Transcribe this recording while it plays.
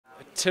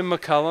Tim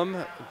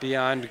McCollum,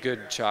 Beyond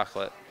Good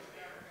Chocolate.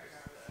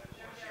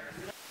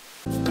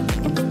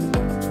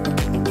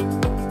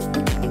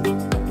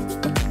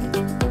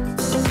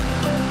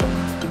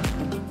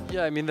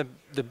 Yeah, I mean,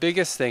 the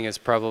biggest thing is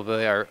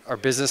probably our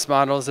business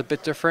model is a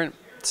bit different.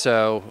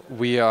 So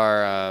we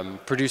are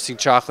producing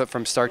chocolate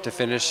from start to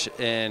finish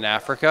in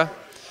Africa.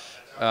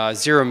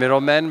 Zero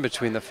middlemen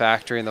between the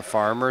factory and the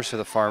farmer, so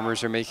the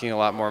farmers are making a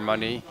lot more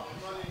money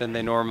than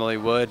they normally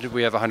would.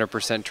 We have 100%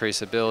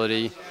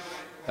 traceability.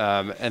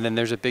 And then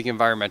there's a big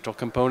environmental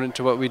component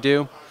to what we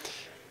do.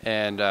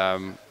 And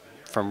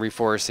from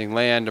reforesting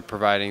land to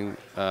providing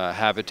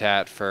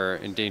habitat for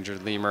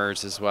endangered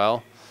lemurs as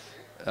well.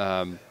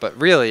 But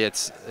really,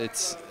 it's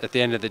at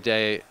the end of the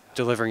day,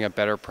 delivering a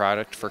better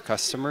product for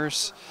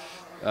customers,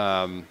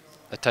 a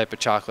type of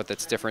chocolate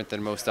that's different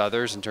than most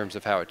others in terms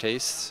of how it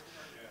tastes,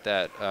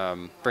 that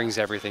brings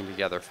everything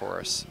together for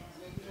us.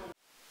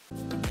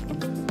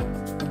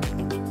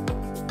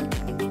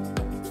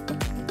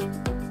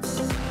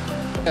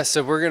 Yeah,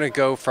 so we're going to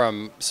go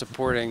from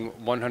supporting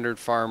 100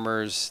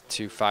 farmers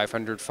to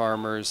 500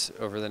 farmers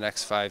over the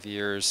next 5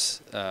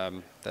 years.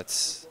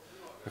 That's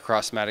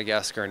across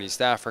Madagascar and East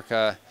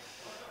Africa.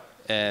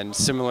 And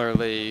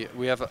similarly,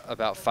 we have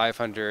about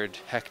 500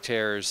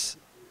 hectares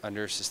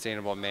under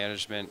sustainable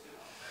management.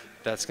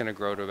 That's going to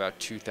grow to about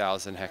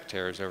 2,000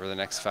 hectares over the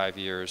next 5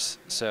 years.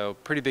 So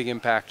pretty big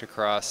impact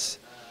across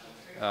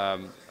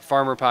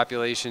farmer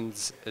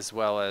populations as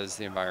well as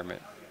the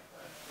environment.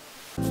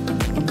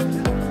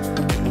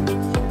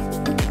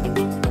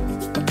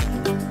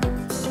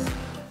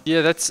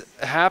 Yeah, that's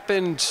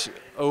happened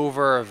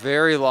over a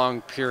very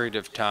long period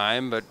of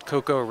time, but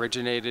cocoa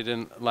originated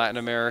in Latin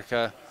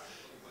America,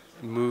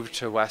 moved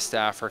to West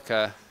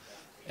Africa,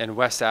 and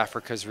West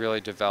Africa's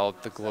really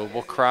developed the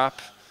global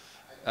crop.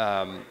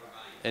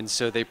 And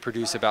so they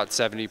produce about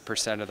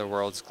 70% of the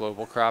world's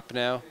global crop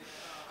now.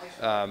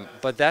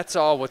 But that's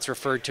all what's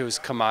referred to as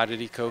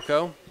commodity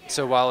cocoa.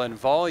 So while in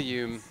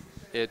volume,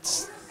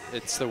 it's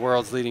the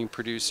world's leading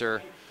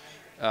producer,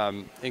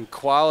 in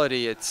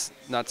quality, it's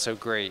not so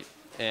great.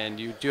 And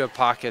you do have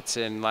pockets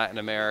in Latin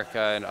America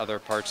and other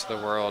parts of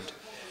the world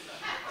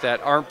that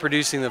aren't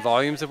producing the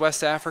volumes of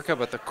West Africa,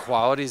 but the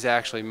quality is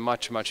actually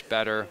much, much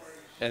better.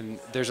 And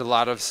there's a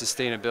lot of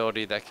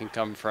sustainability that can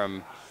come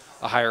from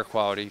a higher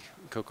quality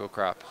cocoa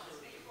crop.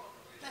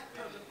 That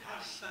doesn't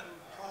have some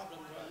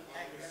problem with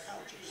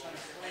agriculture, some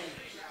claims.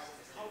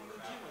 How do we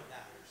deal with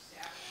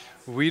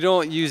that? We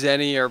don't use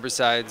any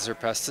herbicides or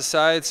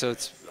pesticides, so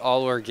it's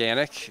all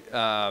organic.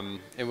 And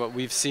what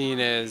we've seen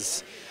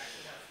is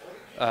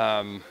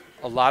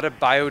a lot of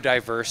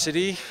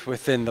biodiversity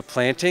within the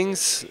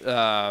plantings.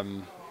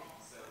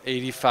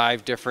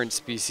 85 different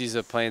species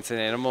of plants and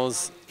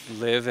animals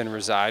live and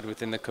reside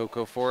within the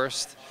cocoa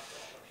forest,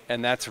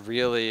 and that's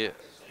really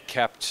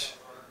kept,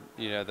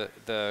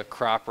 the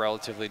crop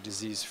relatively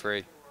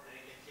disease-free.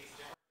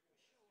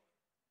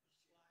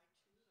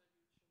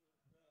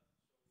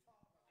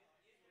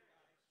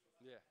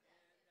 Yeah.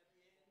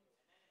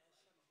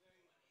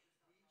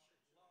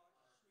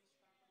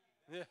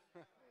 Yeah.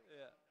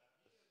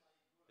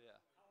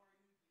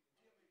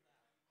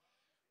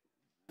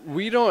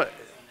 We don't,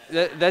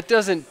 that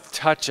doesn't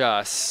touch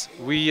us.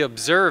 We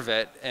observe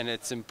it, and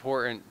it's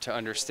important to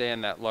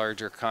understand that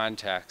larger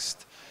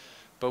context.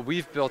 But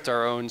we've built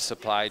our own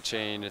supply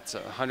chain. It's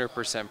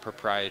 100%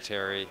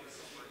 proprietary.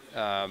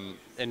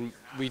 And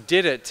we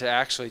did it to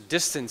actually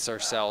distance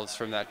ourselves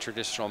from that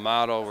traditional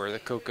model where the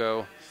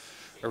cocoa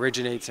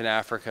originates in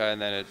Africa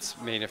and then it's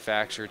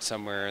manufactured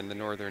somewhere in the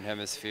northern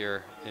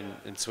hemisphere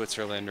in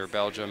Switzerland or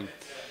Belgium.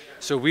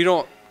 So we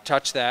don't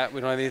touch that. We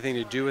don't have anything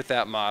to do with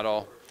that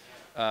model.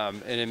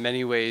 And in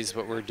many ways,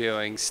 what we're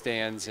doing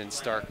stands in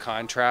stark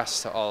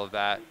contrast to all of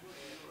that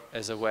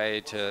as a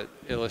way to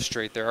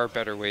illustrate there are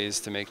better ways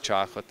to make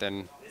chocolate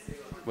than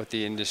what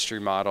the industry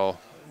model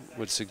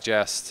would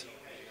suggest.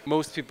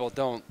 Most people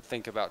don't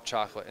think about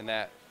chocolate in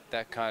that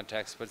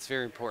context, but it's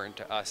very important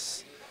to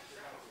us.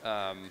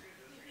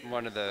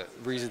 One of the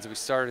reasons we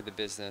started the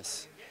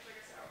business.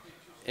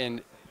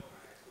 And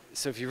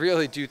so if you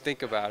really do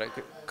think about it,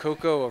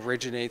 cocoa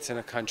originates in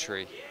a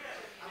country.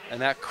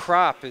 And that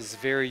crop is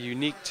very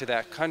unique to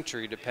that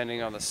country,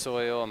 depending on the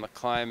soil and the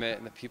climate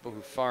and the people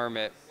who farm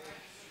it.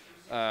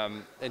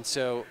 And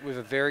so we have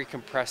a very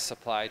compressed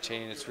supply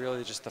chain. It's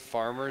really just the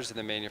farmers and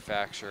the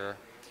manufacturer.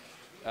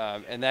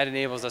 And that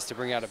enables us to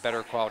bring out a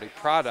better quality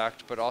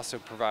product, but also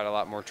provide a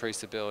lot more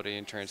traceability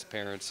and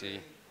transparency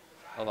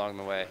along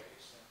the way.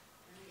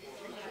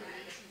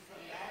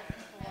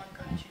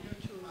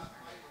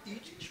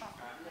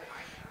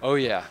 Oh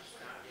yeah.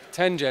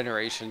 10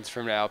 generations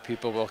from now,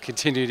 people will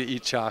continue to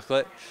eat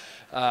chocolate.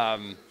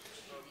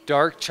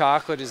 Dark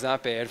chocolate is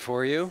not bad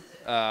for you.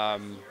 So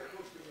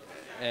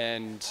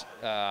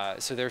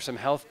there's some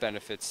health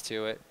benefits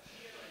to it.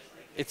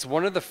 It's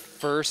one of the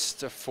first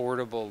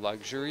affordable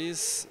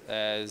luxuries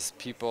as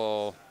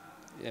people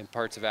in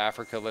parts of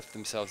Africa lift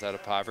themselves out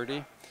of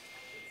poverty.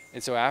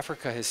 And so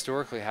Africa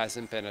historically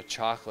hasn't been a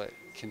chocolate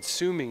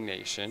consuming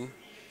nation,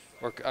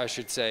 or I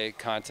should say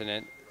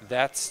continent.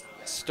 That's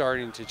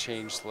starting to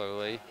change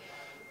slowly.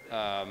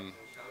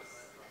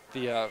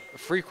 The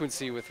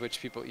frequency with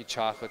which people eat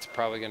chocolate is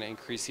probably going to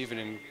increase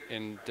even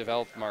in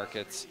developed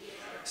markets.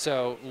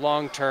 So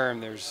long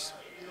term, there's,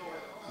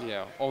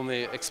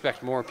 only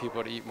expect more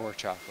people to eat more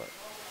chocolate.